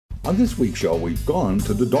On this week's show, we've gone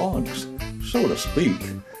to the dogs, so to speak,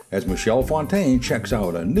 as Michelle Fontaine checks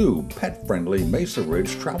out a new pet-friendly Mesa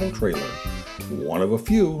Ridge travel trailer. One of a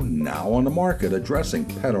few now on the market addressing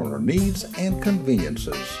pet owner needs and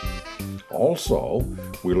conveniences. Also,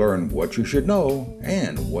 we learn what you should know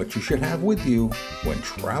and what you should have with you when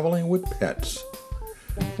traveling with pets.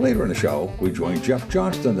 Later in the show, we join Jeff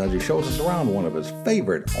Johnston as he shows us around one of his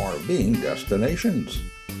favorite RVing destinations.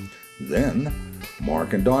 Then,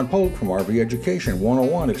 Mark and Don Polk from RV Education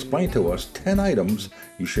 101 explain to us 10 items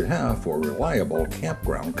you should have for reliable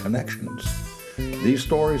campground connections. These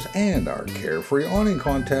stories and our Carefree Awning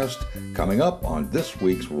Contest coming up on this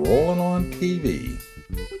week's Rollin' on TV.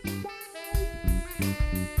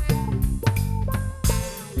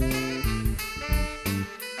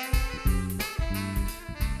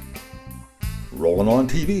 Rollin' on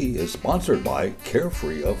TV is sponsored by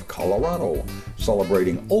Carefree of Colorado,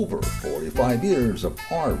 celebrating over 45 years of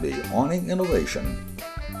RV awning innovation.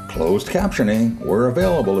 Closed captioning, where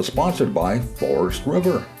available, is sponsored by Forest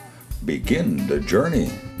River. Begin the journey.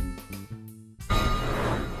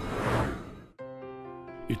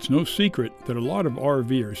 It's no secret that a lot of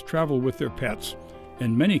RVers travel with their pets,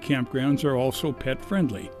 and many campgrounds are also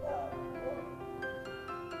pet-friendly.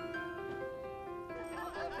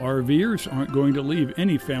 RVers aren't going to leave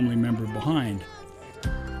any family member behind.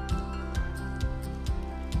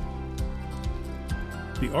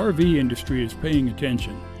 The RV industry is paying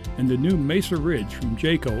attention, and the new Mesa Ridge from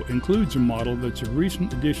Jayco includes a model that's a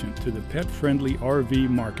recent addition to the pet-friendly RV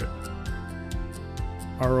market.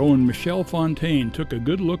 Our own Michelle Fontaine took a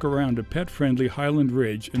good look around a pet-friendly Highland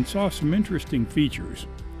Ridge and saw some interesting features.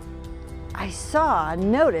 I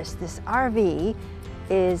noticed this RV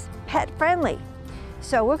is pet-friendly.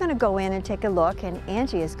 So we're going to go in and take a look, and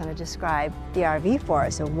Angie is going to describe the RV for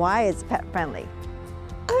us and why it's pet-friendly.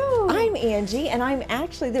 I'm Angie, and I'm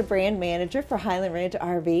actually the brand manager for Highland Ridge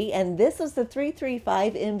RV, and this is the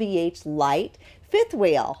 335 MBH Light fifth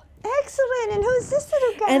wheel. Excellent, and who's this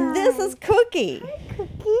little guy? And this is Cookie. Hi,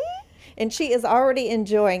 Cookie. And she is already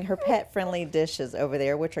enjoying her pet-friendly dishes over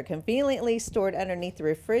there, which are conveniently stored underneath the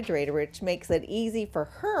refrigerator, which makes it easy for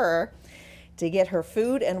her to get her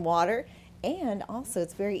food and water. And also,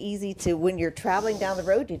 it's very easy to, when you're traveling down the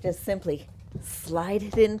road, you just simply slide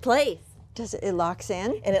it in place. It locks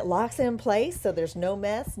in? And it locks in place, so there's no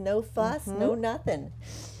mess, no fuss, no nothing.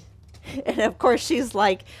 And of course, she's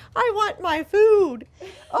like, I want my food.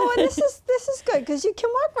 Oh, and this is good, because you can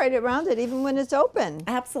walk right around it even when it's open.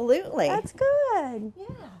 Absolutely. That's good. Yeah,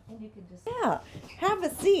 and you can just, have a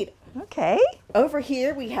seat. Okay. Over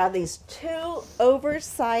here, we have these two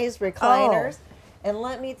oversized recliners. Oh. And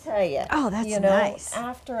let me tell you, that's nice.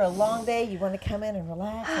 After a long day, you want to come in and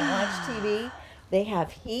relax and watch TV. They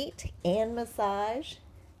have heat and massage.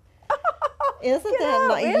 Isn't that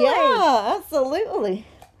nice? Really? Yeah, absolutely.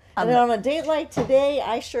 And on a day like today,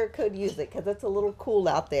 I sure could use it because it's a little cool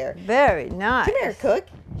out there. Very nice. Come here, Cook.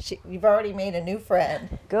 You've already made a new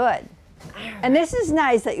friend. Good. And this is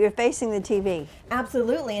nice that you're facing the TV.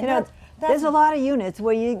 Absolutely. And there's a lot of units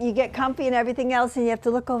where you get comfy and everything else, and you have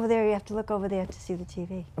to look over there, to see the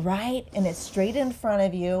TV. Right, and it's straight in front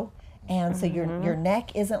of you, and so your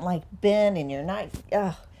neck isn't like bent, and you're not,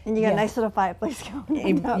 and you got a nice little fireplace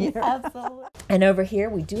going down there. Absolutely. And over here,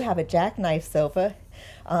 we do have a jackknife sofa,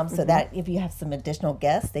 so that if you have some additional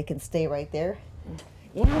guests, they can stay right there.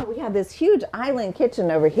 Yeah, we have this huge island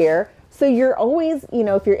kitchen over here, so you're always,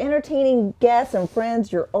 if you're entertaining guests and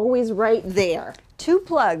friends, you're always right there. 2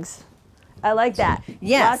 plugs. I like that.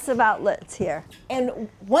 Yes. Lots of outlets here. And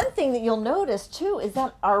one thing that you'll notice too is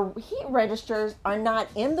that our heat registers are not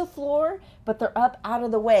in the floor, but they're up out of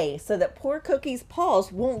the way so that poor Cookie's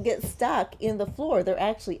paws won't get stuck in the floor. They're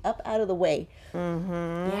actually up out of the way.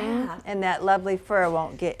 Yeah. And that lovely fur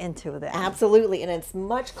won't get into them. Absolutely. And it's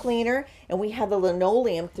much cleaner. And we have the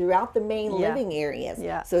linoleum throughout the main living areas.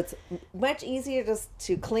 Yeah. So it's much easier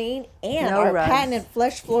to clean, and No our rugs. patented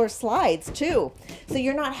flush floor slides too. So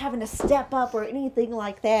you're not having to step up or anything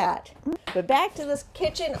like that. But back to this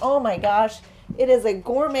kitchen. Oh my gosh. It is a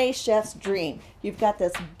gourmet chef's dream. You've got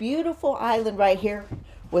this beautiful island right here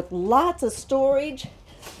with lots of storage.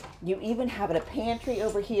 You even have a pantry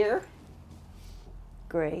over here.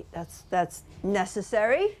 Great. That's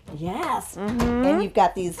necessary. Yes. And you've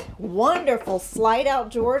got these wonderful slide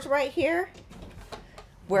out drawers right here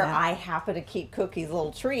where I happen to keep Cookie's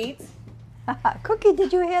little treats. Cookie,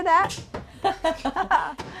 did you hear that?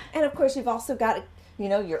 And of course, you've also got,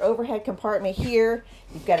 your overhead compartment here.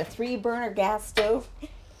 You've got a 3-burner gas stove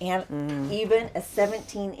and even a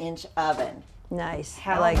 17-inch oven. Nice.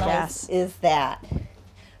 How I like nice gas. is that?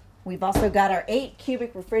 We've also got our 8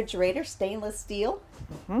 cubic refrigerator, stainless steel.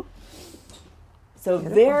 So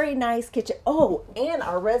beautiful. Very nice kitchen. Oh, and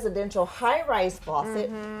our residential high-rise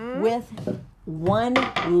faucet with one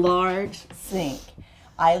large sink.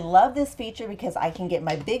 I love this feature because I can get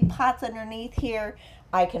my big pots underneath here.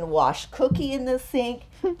 I can wash Cookie in the sink.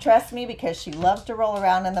 Trust me, because she loves to roll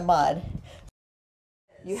around in the mud.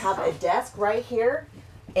 You have a desk right here,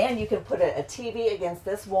 and you can put a TV against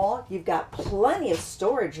this wall. You've got plenty of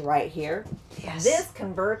storage right here. Yes. This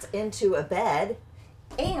converts into a bed.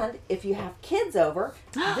 And if you have kids over,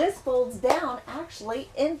 this folds down actually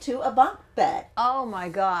into a bunk bed. Oh my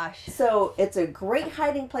gosh. So it's a great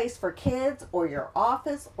hiding place for kids or your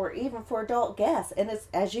office or even for adult guests. And it's,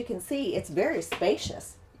 as you can see, it's very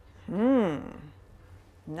spacious.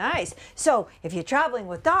 Nice. So if you're traveling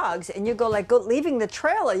with dogs and you go leaving the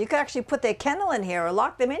trailer, you can actually put their kennel in here or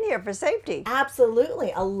lock them in here for safety.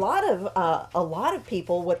 Absolutely. A lot of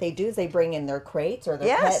people, what they do is they bring in their crates or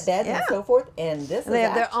their pet beds and so forth, and they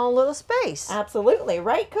have their own little space. Absolutely.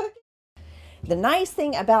 Right, Cookie? The nice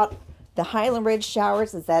thing about the Highland Ridge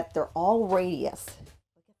showers is that they're all radius.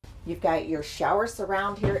 You've got your shower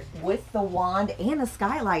surround here with the wand and a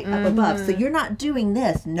skylight up above. So you're not doing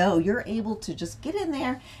this. No, you're able to just get in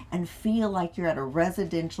there and feel like you're at a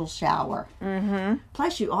residential shower.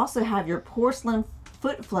 Plus, you also have your porcelain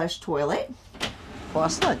foot flush toilet.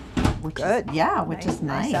 Porcelain. Which Good. Which is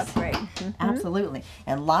nice. Nice upgrade. Absolutely.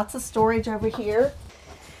 And lots of storage over here.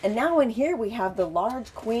 And now in here we have the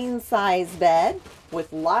large queen size bed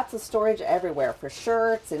with lots of storage everywhere for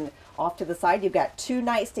shirts, and off to the side you've got 2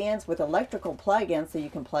 nightstands with electrical plug-ins so you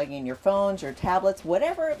can plug in your phones, your tablets,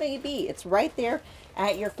 whatever it may be. It's right there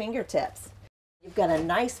at your fingertips. You've got a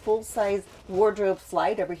nice full-size wardrobe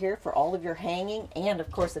slide over here for all of your hanging, and of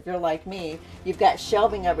course if you're like me, you've got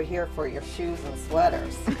shelving over here for your shoes and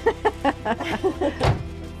sweaters.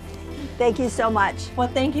 Thank you so much. Well,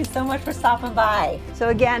 thank you so much for stopping by. So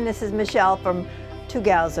again, this is Michelle from Two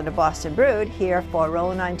Gals and a Boston Brood here for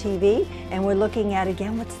Rollin on TV, and we're looking at,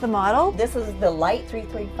 again, what's the model? This is the Light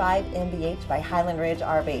 335 MBH by Highland Ridge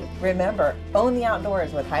RV. Remember, own the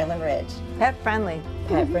outdoors with Highland Ridge. Pet friendly.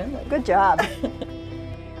 Pet friendly. Good job.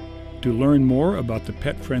 To learn more about the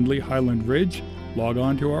pet-friendly Highland Ridge, log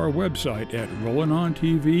on to our website at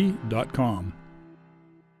rollinontv.com.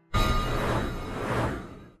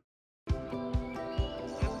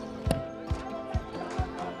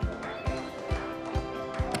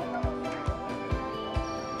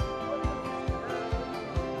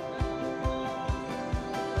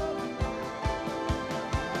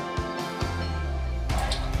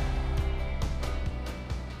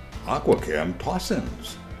 Aquacam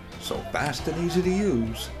toss-ins. So fast and easy to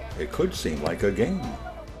use, it could seem like a game.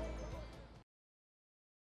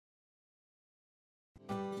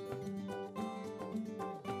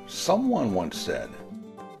 Someone once said,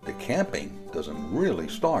 the camping doesn't really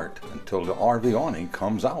start until the RV awning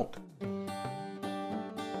comes out.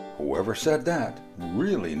 Whoever said that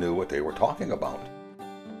really knew what they were talking about.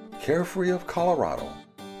 Carefree of Colorado,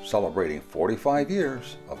 celebrating 45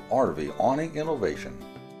 years of RV awning innovation.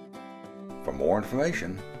 For more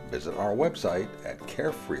information, visit our website at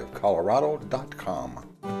carefreeofcolorado.com.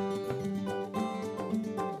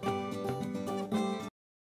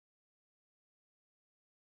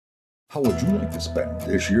 How would you like to spend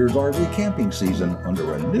this year's RV camping season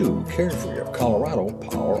under a new Carefree of Colorado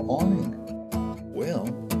power awning? Well,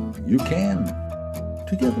 you can.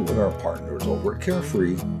 Together with our partners over at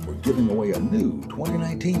Carefree, we're giving away a new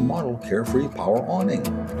 2019 model Carefree power awning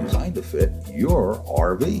designed to fit your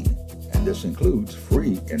RV. And this includes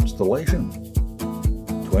free installation.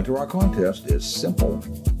 To enter our contest is simple.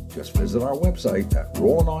 Just visit our website at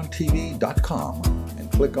rollinontv.com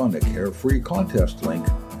and click on the Carefree contest link,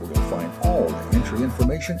 where you'll find all the entry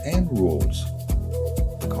information and rules.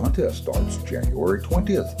 The contest starts January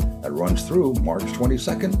 20th and runs through March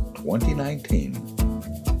 22nd, 2019.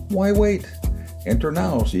 Why wait? Enter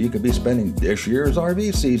now so you can be spending this year's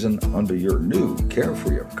RV season under your new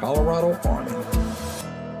Carefree of Colorado awning.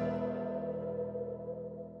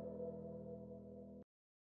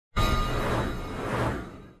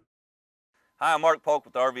 Hi, I'm Mark Polk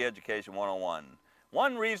with RV Education 101.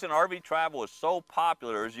 One reason RV travel is so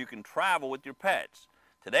popular is you can travel with your pets.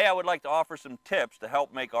 Today I would like to offer some tips to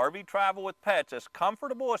help make RV travel with pets as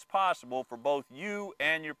comfortable as possible for both you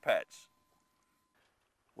and your pets.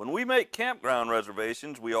 When we make campground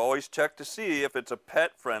reservations, we always check to see if it's a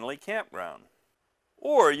pet-friendly campground.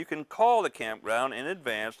 Or you can call the campground in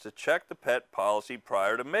advance to check the pet policy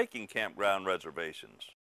prior to making campground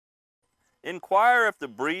reservations. Inquire if the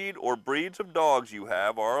breed or breeds of dogs you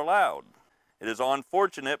have are allowed. It is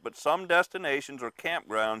unfortunate, but some destinations or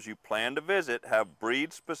campgrounds you plan to visit have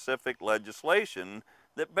breed-specific legislation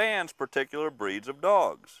that bans particular breeds of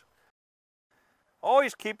dogs.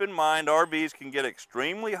 Always keep in mind RVs can get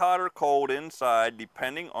extremely hot or cold inside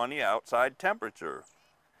depending on the outside temperature.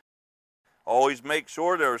 Always make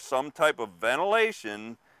sure there is some type of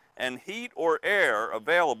ventilation and heat or air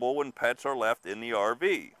available when pets are left in the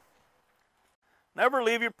RV. Never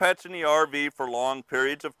leave your pets in the RV for long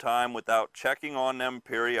periods of time without checking on them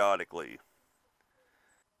periodically.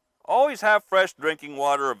 Always have fresh drinking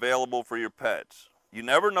water available for your pets. You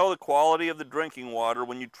never know the quality of the drinking water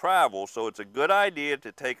when you travel, so it's a good idea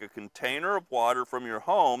to take a container of water from your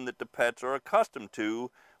home that the pets are accustomed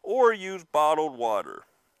to, or use bottled water.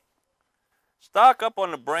 Stock up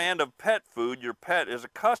on the brand of pet food your pet is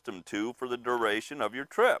accustomed to for the duration of your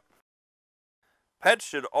trip. Pets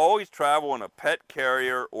should always travel in a pet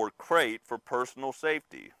carrier or crate for personal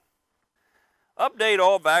safety. Update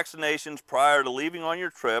all vaccinations prior to leaving on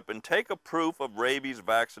your trip and take a proof of rabies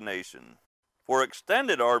vaccination. For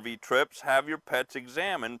extended RV trips, have your pets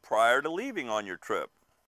examined prior to leaving on your trip.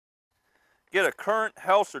 Get a current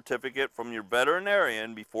health certificate from your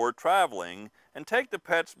veterinarian before traveling and take the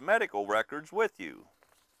pet's medical records with you.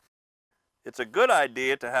 It's a good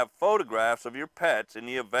idea to have photographs of your pets in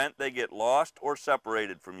the event they get lost or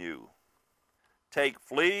separated from you. Take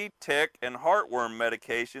flea, tick, and heartworm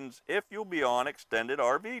medications if you'll be on extended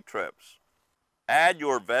RV trips. Add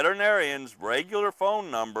your veterinarian's regular phone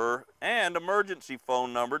number and emergency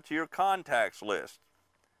phone number to your contacts list.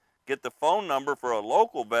 Get the phone number for a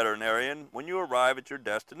local veterinarian when you arrive at your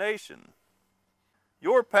destination.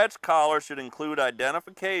 Your pet's collar should include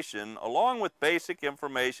identification along with basic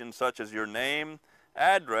information such as your name,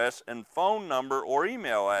 address, and phone number or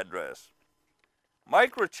email address.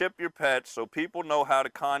 Microchip your pets so people know how to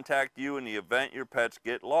contact you in the event your pets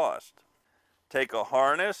get lost. Take a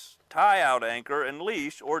harness, tie-out anchor, and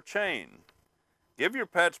leash or chain. Give your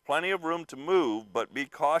pets plenty of room to move, but be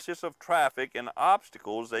cautious of traffic and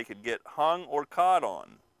obstacles they could get hung or caught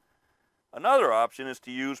on. Another option is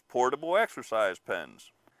to use portable exercise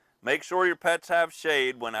pens. Make sure your pets have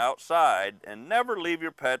shade when outside and never leave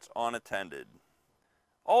your pets unattended.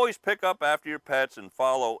 Always pick up after your pets and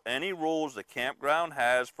follow any rules the campground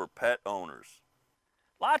has for pet owners.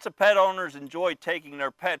 Lots of pet owners enjoy taking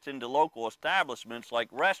their pets into local establishments like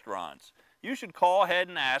restaurants. You should call ahead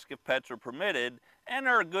and ask if pets are permitted, and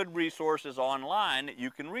there are good resources online that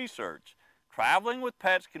you can research. Traveling with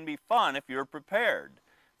pets can be fun if you're prepared.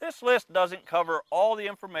 This list doesn't cover all the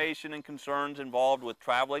information and concerns involved with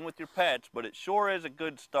traveling with your pets, but it sure is a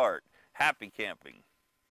good start. Happy camping!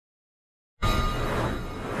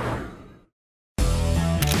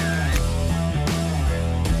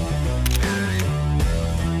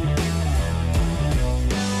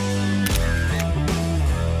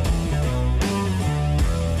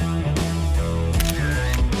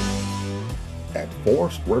 At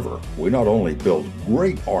Forest River, we not only build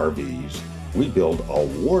great RVs, we build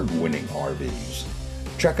award-winning RVs.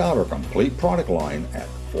 Check out our complete product line at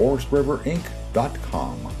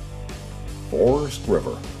forestriverinc.com. Forest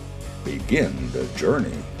River. Begin the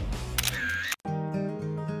journey.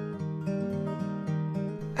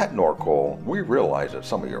 At Norcoal, we realize that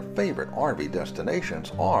some of your favorite RV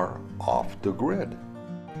destinations are off the grid.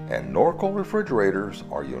 And Norcoal refrigerators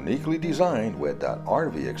are uniquely designed with that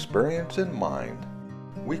RV experience in mind.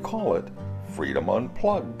 We call it Freedom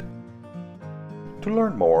Unplugged. To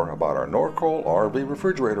learn more about our Norcoal RV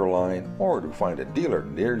refrigerator line or to find a dealer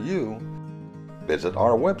near you, visit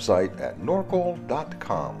our website at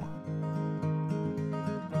norcoal.com.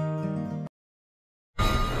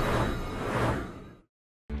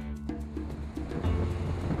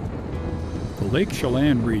 The Lake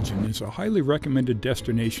Chelan region is a highly recommended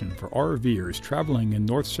destination for RVers traveling in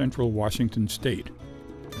north central Washington state.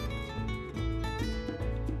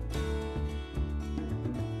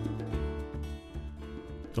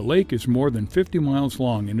 The lake is more than 50 miles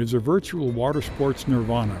long and is a virtual water sports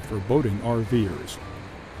nirvana for boating RVers.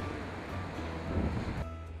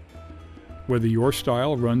 Whether your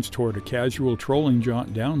style runs toward a casual trolling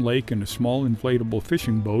jaunt down lake in a small inflatable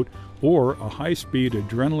fishing boat or a high-speed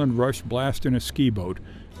adrenaline rush blast in a ski boat,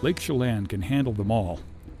 Lake Chelan can handle them all.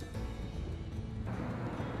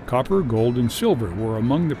 Copper, gold, and silver were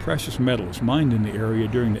among the precious metals mined in the area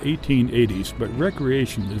during the 1880s, but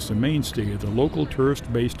recreation is the mainstay of the local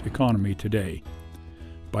tourist-based economy today.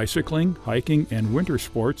 Bicycling, hiking, and winter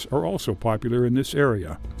sports are also popular in this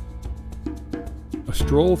area. A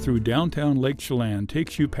stroll through downtown Lake Chelan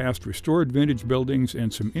takes you past restored vintage buildings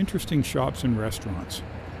and some interesting shops and restaurants.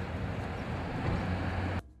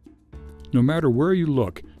 No matter where you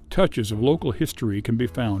look, touches of local history can be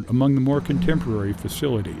found among the more contemporary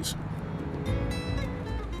facilities.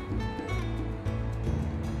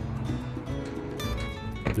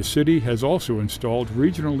 The city has also installed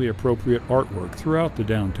regionally appropriate artwork throughout the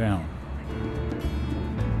downtown.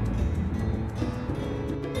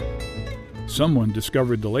 Someone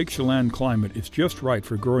discovered the Lake Chelan climate is just right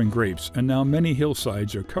for growing grapes, and now many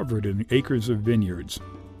hillsides are covered in acres of vineyards.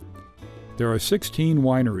 There are 16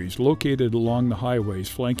 wineries located along the highways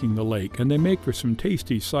flanking the lake, and they make for some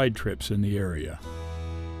tasty side trips in the area.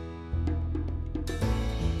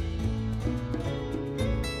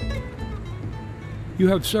 You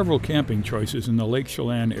have several camping choices in the Lake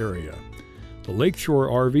Chelan area. The Lakeshore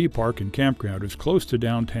RV Park and Campground is close to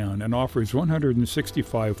downtown and offers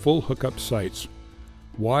 165 full hookup sites.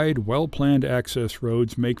 Wide, well-planned access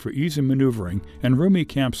roads make for easy maneuvering, and roomy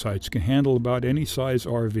campsites can handle about any size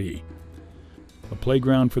RV. A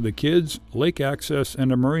playground for the kids, lake access,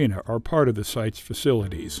 and a marina are part of the site's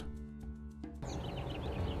facilities.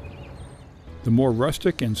 The more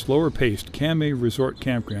rustic and slower-paced Kameh Resort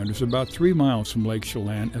Campground is about 3 miles from Lake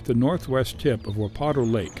Chelan at the northwest tip of Wapato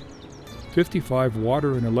Lake. 55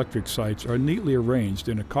 water and electric sites are neatly arranged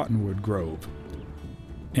in a cottonwood grove.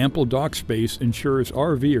 Ample dock space ensures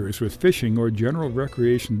RVers with fishing or general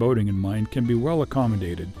recreation boating in mind can be well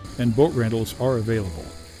accommodated, and boat rentals are available.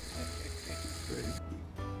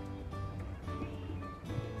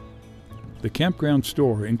 The campground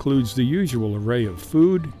store includes the usual array of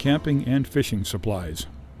food, camping, and fishing supplies.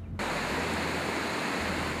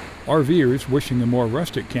 RVers wishing a more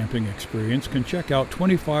rustic camping experience can check out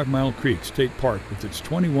 25 Mile Creek State Park with its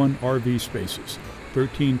 21 RV spaces,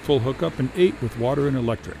 13 full hookup and 8 with water and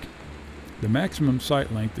electric. The maximum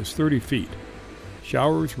site length is 30 feet.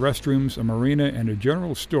 Showers, restrooms, a marina, and a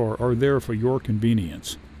general store are there for your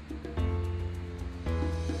convenience.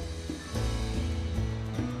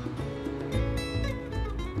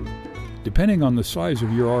 Depending on the size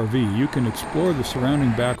of your RV, you can explore the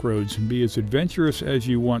surrounding back roads and be as adventurous as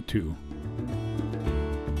you want to.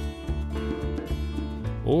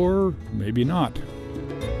 Or maybe not.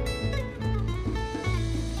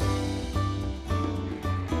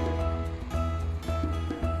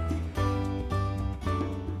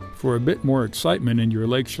 For a bit more excitement in your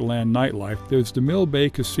Lake Chelan nightlife, there's the Mill Bay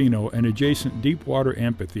Casino and adjacent Deepwater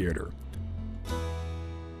Amphitheater.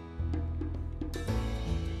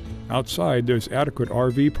 Outside, there's adequate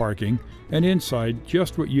RV parking, and inside,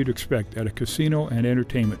 just what you'd expect at a casino and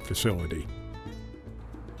entertainment facility.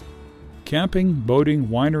 Camping, boating,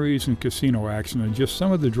 wineries, and casino action are just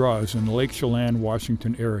some of the draws in the Lake Chelan,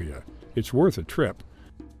 Washington area. It's worth a trip.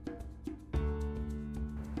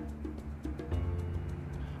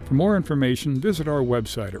 For more information, visit our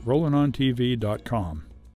website at rollinontv.com.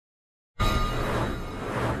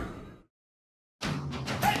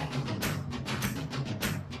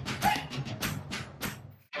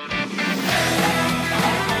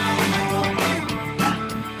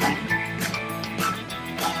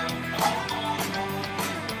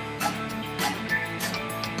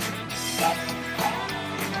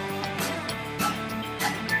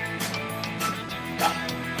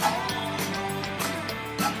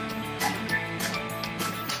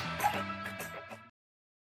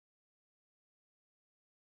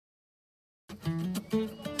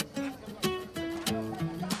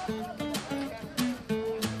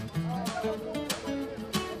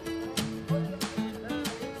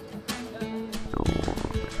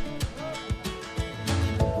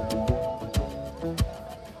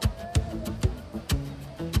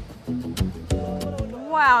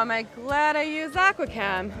 Wow, am I glad I used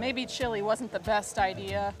Aquachem. Maybe chili wasn't the best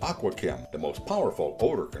idea. Aquachem, the most powerful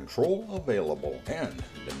odor control available, and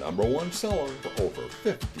the #1 seller for over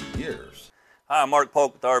 50 years. Hi, I'm Mark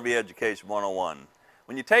Polk with RV Education 101.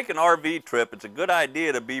 When you take an RV trip, it's a good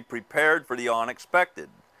idea to be prepared for the unexpected.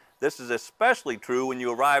 This is especially true when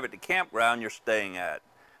you arrive at the campground you're staying at.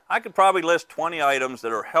 I could probably list 20 items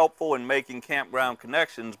that are helpful in making campground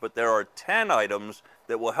connections, but there are 10 items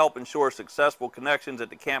that will help ensure successful connections at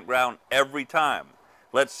the campground every time.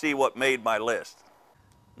 Let's see what made my list.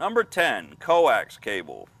 Number 10, coax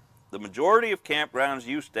cable. The majority of campgrounds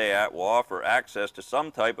you stay at will offer access to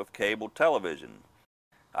some type of cable television.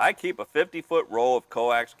 I keep a 50-foot roll of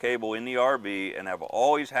coax cable in the RV and have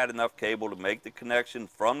always had enough cable to make the connection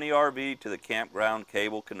from the RV to the campground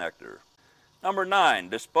cable connector. Number 9,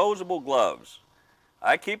 disposable gloves.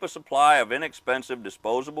 I keep a supply of inexpensive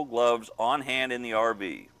disposable gloves on hand in the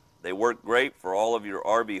RV. They work great for all of your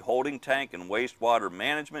RV holding tank and wastewater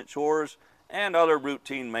management chores and other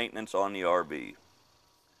routine maintenance on the RV.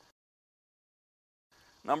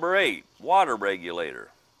 Number 8, water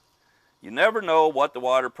regulator. You never know what the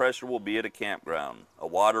water pressure will be at a campground. A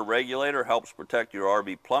water regulator helps protect your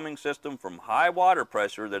RV plumbing system from high water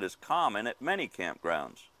pressure that is common at many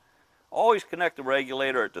campgrounds. Always connect the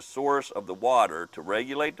regulator at the source of the water to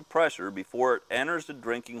regulate the pressure before it enters the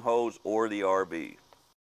drinking hose or the RV.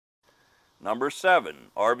 Number 7,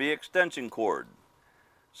 RV extension cord.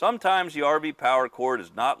 Sometimes the RV power cord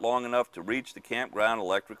is not long enough to reach the campground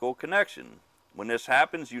electrical connection. When this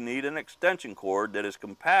happens, you need an extension cord that is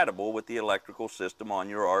compatible with the electrical system on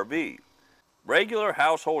your RV. Regular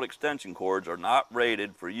household extension cords are not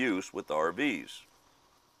rated for use with RVs.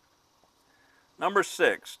 Number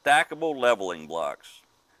 6, stackable leveling blocks.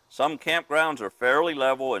 Some campgrounds are fairly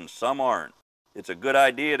level and some aren't. It's a good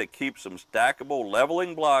idea to keep some stackable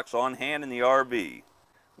leveling blocks on hand in the RV.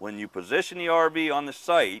 When you position the RV on the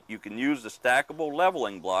site, you can use the stackable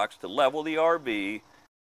leveling blocks to level the RV,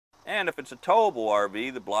 and if it's a towable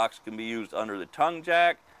RV, the blocks can be used under the tongue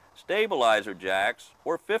jack, stabilizer jacks,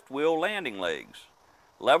 or fifth wheel landing legs.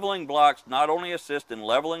 Leveling blocks not only assist in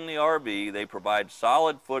leveling the RV, they provide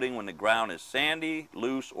solid footing when the ground is sandy,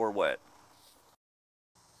 loose, or wet.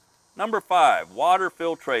 Number 5, water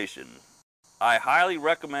filtration. I highly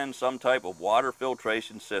recommend some type of water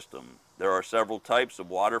filtration system. There are several types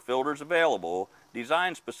of water filters available,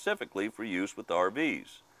 designed specifically for use with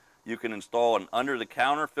RVs. You can install an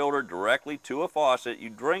under-the-counter filter directly to a faucet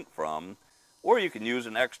you drink from, or you can use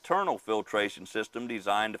an external filtration system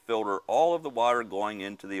designed to filter all of the water going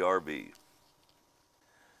into the RV.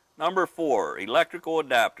 Number 4, electrical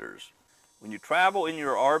adapters. When you travel in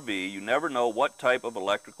your RV, you never know what type of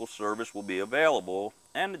electrical service will be available,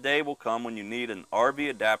 and the day will come when you need an RV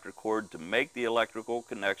adapter cord to make the electrical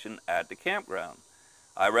connection at the campground.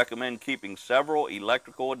 I recommend keeping several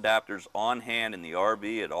electrical adapters on hand in the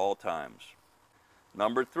RV at all times.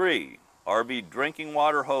 Number 3, RV drinking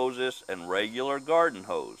water hoses and regular garden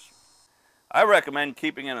hose. I recommend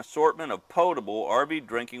keeping an assortment of potable RV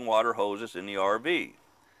drinking water hoses in the RV.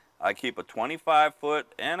 I keep a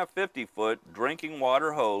 25-foot and a 50-foot drinking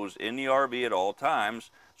water hose in the RV at all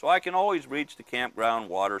times, so I can always reach the campground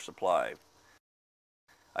water supply.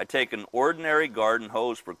 I take an ordinary garden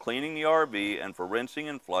hose for cleaning the RV and for rinsing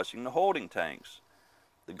and flushing the holding tanks.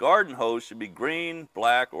 The garden hose should be green,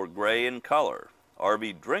 black, or gray in color.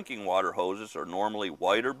 RV drinking water hoses are normally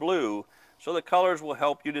white or blue, so the colors will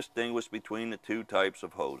help you distinguish between the two types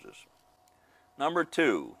of hoses. Number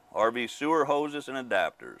 2, RV sewer hoses and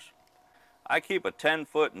adapters. I keep a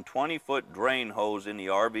 10-foot and 20-foot drain hose in the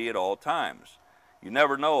RV at all times. You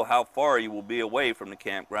never know how far you will be away from the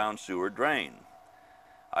campground sewer drain.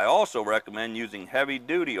 I also recommend using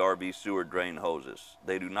heavy-duty RV sewer drain hoses.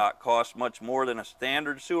 They do not cost much more than a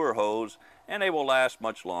standard sewer hose, and they will last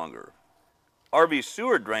much longer. RV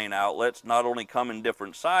sewer drain outlets not only come in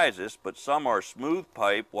different sizes, but some are smooth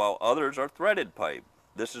pipe while others are threaded pipe.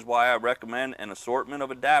 This is why I recommend an assortment of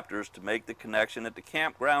adapters to make the connection at the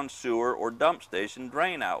campground sewer or dump station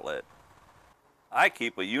drain outlet. I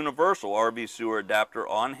keep a universal RV sewer adapter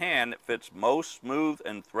on hand that fits most smooth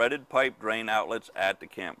and threaded pipe drain outlets at the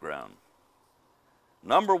campground.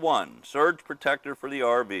 Number 1, surge protector for the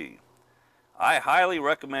RV. I highly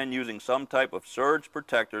recommend using some type of surge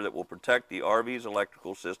protector that will protect the RV's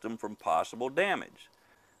electrical system from possible damage.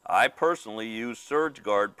 I personally use Surge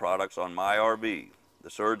Guard products on my RV. The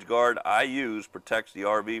Surge Guard I use protects the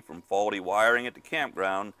RV from faulty wiring at the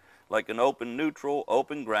campground, like an open neutral,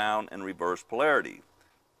 open ground, and reverse polarity.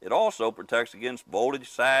 It also protects against voltage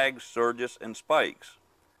sags, surges, and spikes.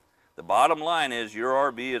 The bottom line is your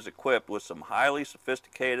RV is equipped with some highly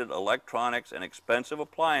sophisticated electronics and expensive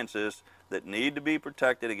appliances that need to be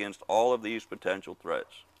protected against all of these potential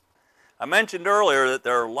threats. I mentioned earlier that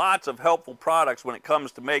there are lots of helpful products when it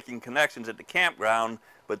comes to making connections at the campground,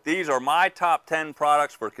 but these are my top 10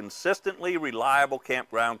 products for consistently reliable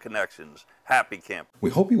campground connections. Happy camping.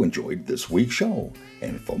 We hope you enjoyed this week's show.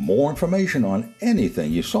 And for more information on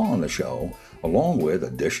anything you saw on the show, along with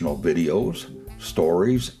additional videos,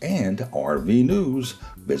 stories, and RV news,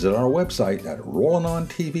 visit our website at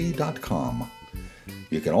rollinontv.com.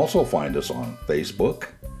 You can also find us on Facebook,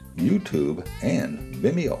 YouTube, and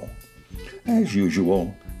Vimeo. As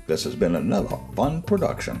usual, this has been another fun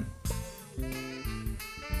production.